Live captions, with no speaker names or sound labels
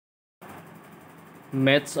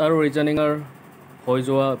maths আৰু ৰিজনিঙৰ হৈ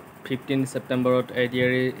যোৱা 15 ছেপ্টেম্বৰত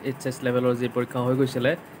ADR HS লেভেলৰ যি পৰীক্ষা হৈ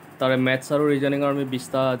গৈছিলে তাৰে মেথছ আৰু ৰিজনিঙৰ আমি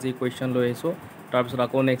 20টা আজি কুৱেশ্যন লৈ আহিছোঁ তাৰপিছত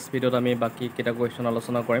আকৌ নেক্সট ভিডিঅ'ত আমি বাকী কেইটা কুৱেশ্যন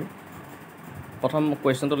আলোচনা কৰিম প্ৰথম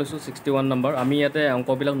কুৱেশ্যনটো লৈছোঁ 61 নম্বৰ আমি ইয়াতে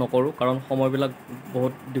অংকবিলাক নকৰোঁ কাৰণ সময়বিলাক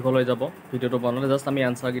বহুত দীঘল হৈ যাব ভিডিঅ'টো বনালে জাষ্ট আমি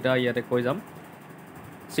আনচাৰকেইটা ইয়াতে কৈ যাম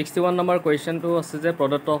 61 নম্বৰ কুৱেশ্যনটো আছে যে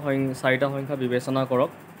প্ৰদত্ত চাৰিটা সংখ্যা বিবেচনা কৰক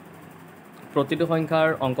প্ৰতিটো সংখ্যাৰ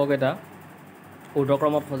অংককেইটা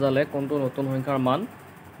ঊৰ্ধ্বক্ৰমত সজালে কোনটো নতুন সংখ্যাৰ মান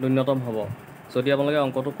ন্যূনতম হ'ব যদি আপোনালোকে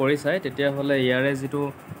অংকটো কৰি চায় তেতিয়াহ'লে ইয়াৰে যিটো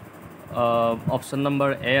অপশ্যন নম্বৰ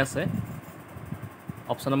এ আছে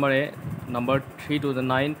option number A number 3 to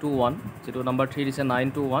 9 to 1 যেটো নম্বৰ 3 দিছে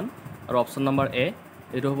 9 to 1 আৰু অপশ্যন নম্বৰ এ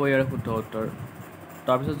এইটো হ'ব ইয়াৰে শুদ্ধ উত্তৰ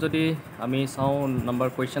তাৰপিছত যদি আমি চাওঁ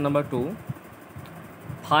question number 2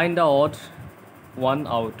 find the odd one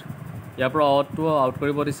out ইয়াৰ পৰা অডটো আউট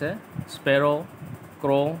কৰিব দিছে স্পেৰ'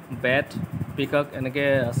 ক্ৰ' বেট পিকক এনেকৈ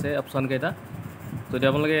আছে অপশ্যনকেইটা যদি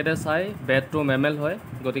আপোনালোকে ইয়াতে চাই বেটটো মেমেল হয়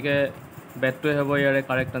গতিকে বেটটোৱে হ'ব ইয়াৰে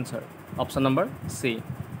correct answer option number C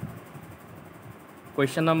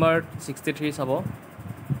question number 63 চাব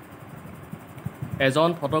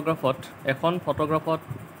এখন ফটোগ্ৰাফত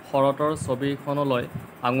শৰতৰ ছবিখনলৈ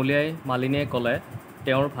আঙুলিয়াই মালিনীয়ে ক'লে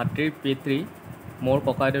তেওঁৰ ভাতৃৰ পিতৃ মোৰ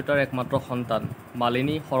ককাই দেউতাৰ একমাত্ৰ সন্তান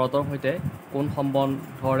মালিনী শৰতৰ সৈতে কোন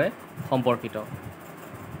সম্বন্ধৰে সম্পৰ্কিত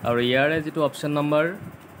আৰু ইয়াৰে যিটো অপশ্যন নম্বৰ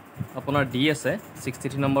আপোনাৰ ডি আছে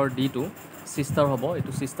 63 নম্বৰ ডিটো চিষ্টাৰ হ'ব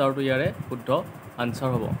এইটো চিষ্টাৰটো ইয়াৰে শুদ্ধ আনচাৰ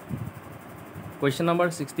হ'ব কুৱেশ্যন নম্বৰ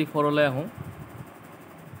 64লৈ আহোঁ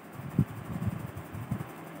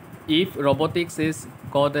if robotics is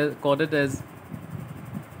coded as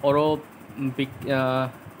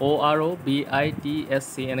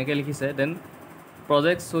OROBITSC এনেকৈ লিখিছে then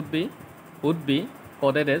project would be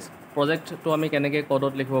coded as প্ৰজেক্টটো আমি কেনেকৈ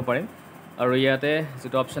কডত লিখিব পাৰিম আৰু ইয়াতে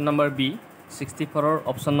যিটো option number B 64ৰ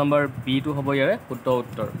option number বিটো হ'ব ইয়াৰে শুদ্ধ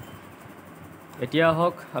উত্তৰ এতিয়া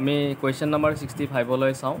আহক আমি কুৱেশ্যন নম্বৰ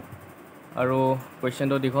 65লৈ চাওঁ আৰু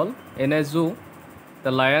কুৱেশ্যনটো দীঘল N A zoo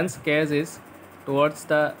the Lions cage is towards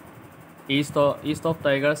the east of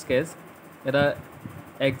tiger's cage at the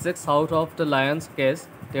exact south of the lion's cage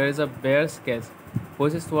there is a bear's cage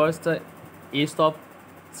which is towards the east of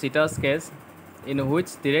cheetah's cage in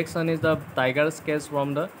which direction is the tiger's cage from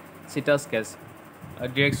the cheetah's cage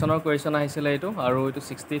directional question আহিছিলে এইটো আৰু এইটো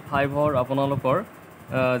 65 হৰ আপোনালোকৰ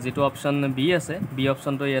যেটো option B আছে B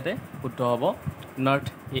অপশ্যনটো ইয়াতে শুদ্ধ হ'ব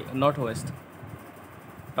নৰ্থ ৱেষ্ট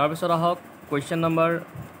তাৰপিছত আহক কুৱেশ্যন নম্বৰ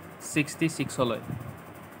 66লৈ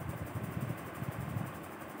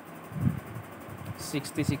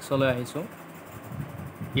 66লৈ আহিছোঁ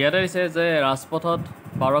ইয়াতে দিছে যে ৰাজপথত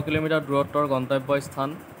 12 কিলোমিটাৰ দূৰত্বৰ গন্তব্য স্থান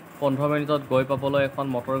 15 মিনিটত গৈ পাবলৈ এখন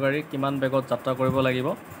মটৰ গাড়ী কিমান বেগত যাত্ৰা কৰিব লাগিব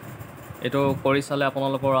এইটো কৰি চালে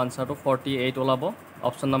আপোনালোকৰ আনচাৰটো 48 ওলাব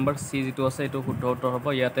অপশ্যন নম্বৰ চি যিটো আছে এইটো শুদ্ধ উত্তৰ হ'ব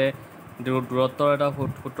ইয়াতে দূৰত্বৰ এটা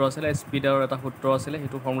সূত্ৰ আছিলে স্পীডৰ এটা সূত্ৰ আছিলে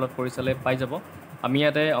সেইটো ফৰ্মুলাত কৰি চালে পাই যাব আমি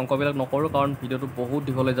ইয়াতে অংকবিলাক নকৰোঁ কাৰণ ভিডিঅ'টো বহুত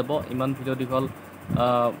দীঘল হৈ যাব ইমান ভিডিঅ' দীঘল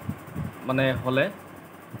মানে হ'লে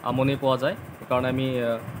আমনি পোৱা যায় সেইকাৰণে আমি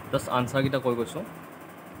জাষ্ট আনচাৰকেইটা কৈ গৈছোঁ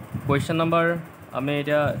কুৱেশ্যন নম্বৰ আমি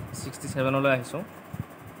এতিয়া 67লৈ আহিছোঁ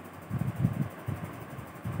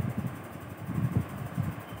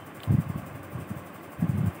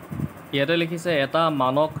ইয়াতে লিখিছে এটা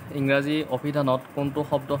মানক ইংৰাজী অভিধানত কোনটো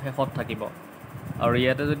শব্দ শেষত থাকিব আৰু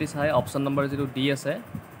ইয়াতে যদি চাই অপশ্যন নম্বৰ যিটো ডি আছে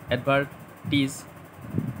এডভাৰ্টিজ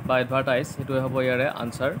বা এডভাৰ্টাইজ সেইটোৱে হ'ব ইয়াৰে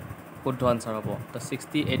আনচাৰ শুদ্ধ আনচাৰ হ'ব তো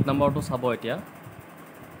 68 নম্বৰটো চাব এতিয়া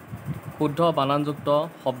শুদ্ধ বানানযুক্ত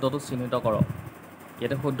শব্দটো চিহ্নিত কৰক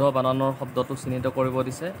ইয়াতে শুদ্ধ বানানৰ শব্দটো চিহ্নিত কৰিব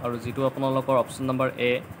দিছে আৰু যিটো আপোনালোকৰ অপশ্যন নম্বৰ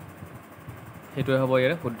এ সেইটোৱে হ'ব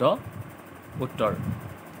ইয়াৰে শুদ্ধ উত্তৰ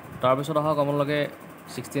তাৰপিছত আহক আপোনালোকে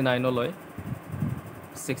 69লৈ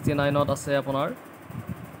 69ত আছে আপোনাৰ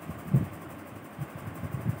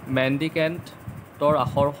মেণ্ডিকেণ্টৰ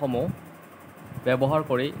আখৰসমূহ ব্যৱহাৰ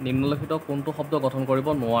কৰি নিম্নলিখিত কোনটো শব্দ গঠন কৰিব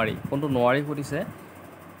নোৱাৰি কোনটো নোৱাৰি সুধিছে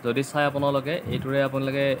যদি চাই আপোনালোকে এইটোৰে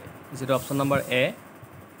আপোনালোকে যেটো অপশ্যন নম্বৰ এ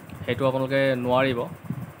সেইটো আপোনালোকে নোৱাৰিব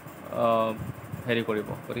হেৰি কৰিব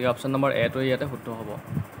গতিকে অপশ্যন নম্বৰ এটো ইয়াতে শুদ্ধ হ'ব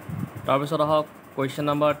তাৰপিছত আহক কুৱেশ্যন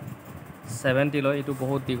নম্বৰ 70লৈ এইটো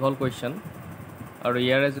বহুত দীঘল কুৱেশ্যন আৰু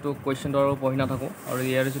ইয়াৰে যেটো কুৱেশ্যনটো আৰু পঢ়ি নাথাকোঁ আৰু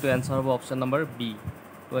ইয়াৰে যেটো এনচাৰ হ'ব অপশ্যন নম্বৰ বি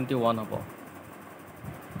 21 হ'ব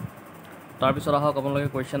তাৰপিছত আহক আপোনালোকে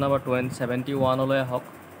কুৱেশ্যন নম্বৰ 71লৈ আহক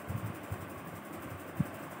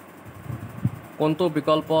কোনটো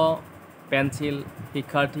বিকল্প পেন্সিল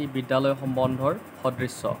শিক্ষাৰ্থী বিদ্যালয় সম্বন্ধৰ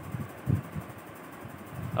সদৃশ্য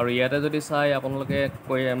আৰু ইয়াতে যদি চাই আপোনালোকে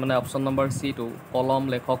মানে অপশ্যন নম্বৰ চিটো কলম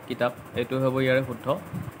লেখক কিতাপ এইটো হ'ব ইয়াৰে শুদ্ধ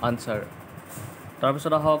আনচাৰ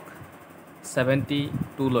তাৰপিছত আহক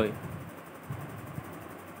 72লৈ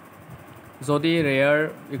যদি rare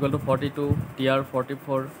equal to 42 tier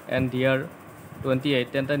 44 and dear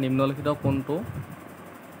 28 তেন্তে নিম্নলিখিত কোনটো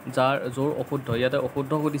যোৰ অশুদ্ধ ইয়াতে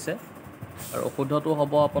অশুদ্ধ সুধিছে আৰু অশুদ্ধটো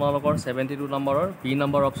হ'ব আপোনালোকৰ 72 নম্বৰৰ বি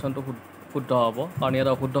নম্বৰ অপশ্যনটো শুদ্ধ হ'ব কাৰণ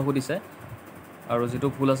ইয়াতে অশুদ্ধ সুধিছে আৰু যিটো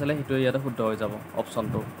ভুল আছিলে সেইটোৱে ইয়াতে শুদ্ধ হৈ যাব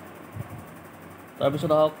অপশ্যনটো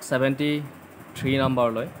তাৰপিছত আহক 73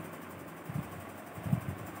 নম্বৰলৈ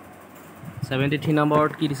 73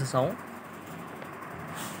 নম্বৰত কি দিছে চাওঁ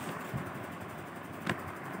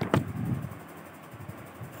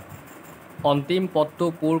অন্তিম পদটো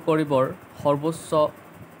পূৰ কৰিবৰ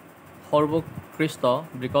সৰ্বোৎকৃষ্ট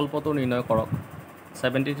বিকল্পটো নিৰ্ণয় কৰক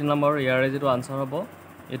 73 নম্বৰ ইয়াৰে যিটো আনচাৰ হ'ব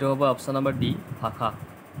এইটো হ'ব অপশ্যন নম্বৰ ডি ভাষা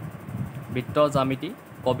বৃত্ত জ্যামিতি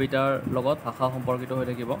কবিতাৰ লগত ভাষা সম্পৰ্কিত হৈ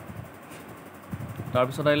থাকিব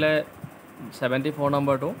তাৰপিছত আহিলে 74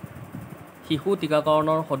 নম্বৰটো শিশু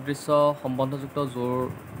টীকাকৰণৰ সদৃশ্য সম্বন্ধযুক্ত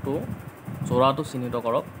যোৰাটো চিহ্নিত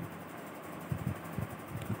কৰক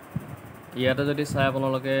ইয়াতে যদি চাই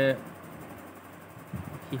আপোনালোকে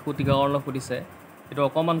শিশু টীকাকৰণক সুধিছে এইটো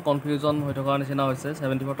অকণমান কনফিউজন হৈ থকাৰ নিচিনা হৈছে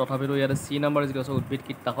 74 তথাপিতো ইয়াতে চি নম্বৰ যিটো আছে উদ্ভিদ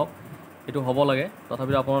কীটনাশক এইটো হ'ব লাগে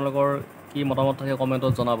তথাপিতো আপোনালোকৰ কি মতামত থাকে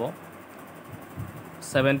কমেণ্টত জনাব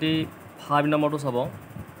 75 নম্বৰটো চাব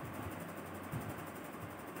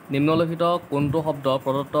নিম্নলিখিত কোনটো শব্দ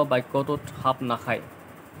প্ৰদত্ত বাক্যটোত সাপ নাখায়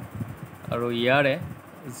আৰু ইয়াৰে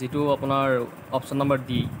যিটো আপোনাৰ অপশ্যন নম্বৰ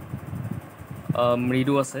ডি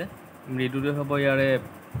মৃদু আছে মৃদুটোৱে হ'ব ইয়াৰে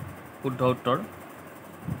শুদ্ধ উত্তৰ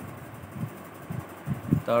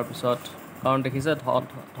তাৰপিছত কাৰণ দেখিছে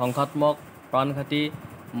ধ্বংসাত্মক প্ৰাণঘাতী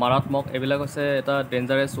মাৰাত্মক এইবিলাক হৈছে এটা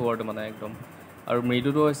ডেঞ্জাৰাছ ৱৰ্ড মানে একদম আৰু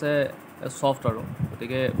মৃদুটো হৈছে ছফ্ট আৰু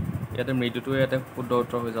গতিকে ইয়াতে মৃদুটোৱে ইয়াতে শুদ্ধ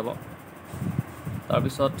উত্তৰ হৈ যাব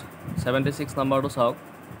তাৰপিছত 76 নম্বৰটো চাওক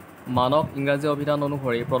মানক ইংৰাজী অভিধান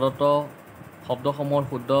অনুসৰি প্ৰদত্ত শব্দসমূহৰ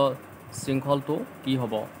শুদ্ধ শৃংখলটো কি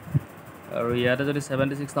হ'ব আৰু ইয়াতে যদি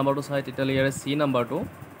 76 নম্বৰটো চাই তেতিয়াহ'লে ইয়াৰে চি নম্বৰটো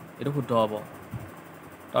এইটো শুদ্ধ হ'ব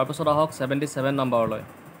তাৰপিছত আহক 77 নম্বৰলৈ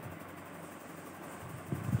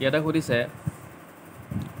ইয়াতে সুধিছে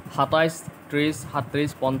 27 30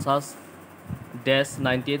 37 50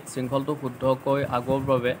 -98 শৃংখলটো শুদ্ধকৈ আগুৱাৰ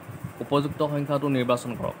বাবে উপযুক্ত সংখ্যাটো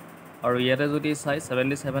নিৰ্বাচন কৰক আৰু ইয়াতে যদি চাই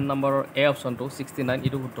 77 নম্বৰৰ এ অপশ্যনটো 69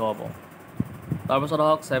 এইটো শুদ্ধ হ'ব তাৰপিছত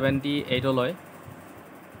আহক 78লৈ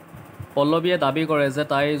পল্লৱীয়ে দাবী কৰে যে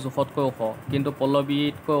তাই জোখতকৈ ওখ কিন্তু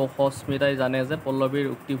পল্লৱীতকৈ ওখ স্মিতাই জানে যে পল্লৱীৰ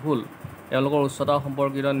উক্তি ভুল এওঁলোকৰ উচ্চতা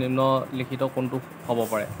সম্পৰ্কিত নিম্নলিখিত কোনটো হ'ব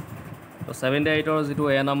পাৰে তো 78ৰ যিটো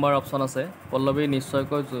এ নম্বৰ অপশ্যন আছে পল্লৱী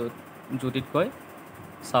নিশ্চয়কৈ জ্যোতিতকৈ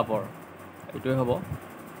চাপৰ এইটোৱে হ'ব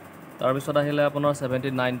তাৰপিছত আহিলে আপোনাৰ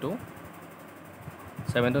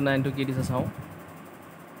 79টো কি দিছে চাওঁ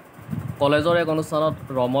কলেজৰ এক অনুষ্ঠানত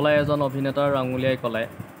ৰমলাই এজন অভিনেতাৰ আঙুলিয়াই ক'লে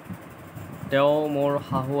তেওঁ মোৰ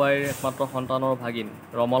শাহু আইৰ একমাত্ৰ সন্তানৰ ভাগিন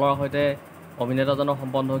ৰমলাৰ সৈতে অভিনেতাজনৰ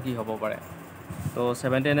সম্বন্ধ কি হ'ব পাৰে তো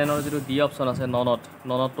 79ৰ যিটো ডি অপশ্যন আছে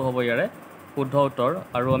ননতটো হ'ব ইয়াৰে শুদ্ধ উত্তৰ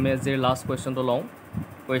আৰু আমি আজিৰ লাষ্ট কুৱেশ্যনটো লওঁ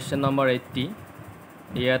কুৱেশ্যন নম্বৰ 80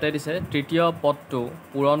 ইয়াতে দিছে তৃতীয় পদটো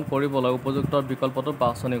পূৰণ কৰিবলৈ উপযুক্ত বিকল্পটো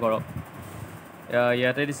বাছনি কৰক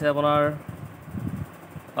ইয়াতে দিছে আপোনাৰ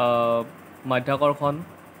মাধ্যাকৰ্ষণ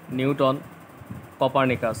নিউটন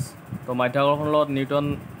কপাৰ্নিকাছ তো মাধ্যাকৰ্ষণৰ লগত নিউটন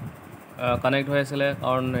কানেক্ট হৈ আছিলে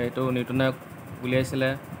কাৰণ এইটো নিউটনে উলিয়াইছিলে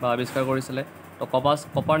বা আৱিষ্কাৰ কৰিছিলে তো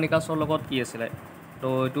কপাৰ্নিকাছৰ লগত কি আছিলে তো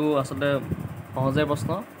এইটো আচলতে সহজে প্ৰশ্ন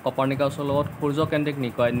কপাৰ্নিকাছৰ লগত সূৰ্যকেন্দ্ৰিক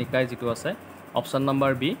নিকায় যিটো আছে অপশ্যন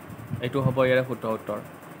নম্বৰ বি এইটো হ'ব ইয়াৰে শুদ্ধ উত্তৰ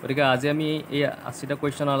গতিকে আজি আমি এই 80টা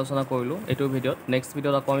কুৱেশ্যন আলোচনা কৰিলোঁ এইটো ভিডিঅ'ত নেক্সট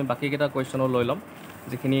ভিডিঅ'ত আকৌ আমি বাকীকেইটা কুৱেশ্যনো লৈ ল'ম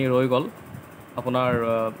যিখিনি ৰৈ গ'ল আপোনাৰ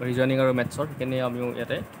ৰিজনিং আৰু মেথছৰ সেইখিনি আমিও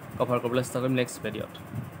ইয়াতে কভাৰ কৰিবলৈ চেষ্টা কৰিম নেক্সট ভিডিঅ'ত